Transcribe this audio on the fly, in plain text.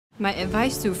My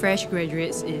advice to fresh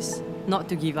graduates is not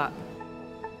to give up.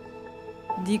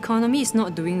 The economy is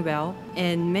not doing well,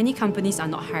 and many companies are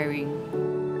not hiring.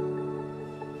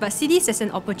 But see this as an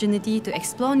opportunity to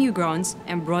explore new grounds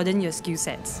and broaden your skill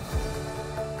sets.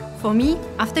 For me,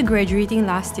 after graduating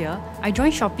last year, I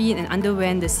joined Shopee and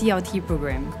underwent the CLT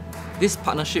program. This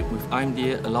partnership with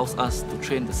IMDA allows us to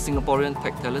train the Singaporean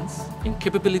tech talents in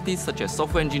capabilities such as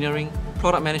software engineering,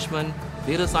 product management,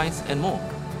 data science, and more.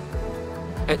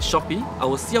 At Shopee,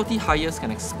 our CLT hires can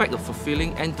expect a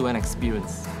fulfilling end-to-end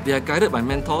experience. They are guided by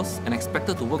mentors and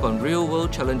expected to work on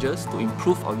real-world challenges to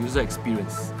improve our user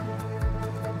experience.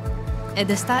 At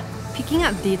the start, picking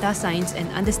up data science and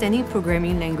understanding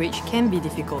programming language can be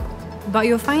difficult, but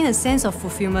you'll find a sense of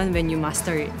fulfillment when you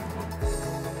master it.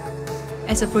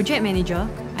 As a project manager,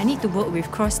 I need to work with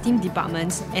cross-team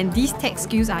departments, and these tech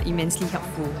skills are immensely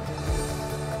helpful.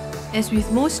 As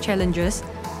with most challenges,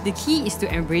 the key is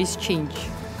to embrace change.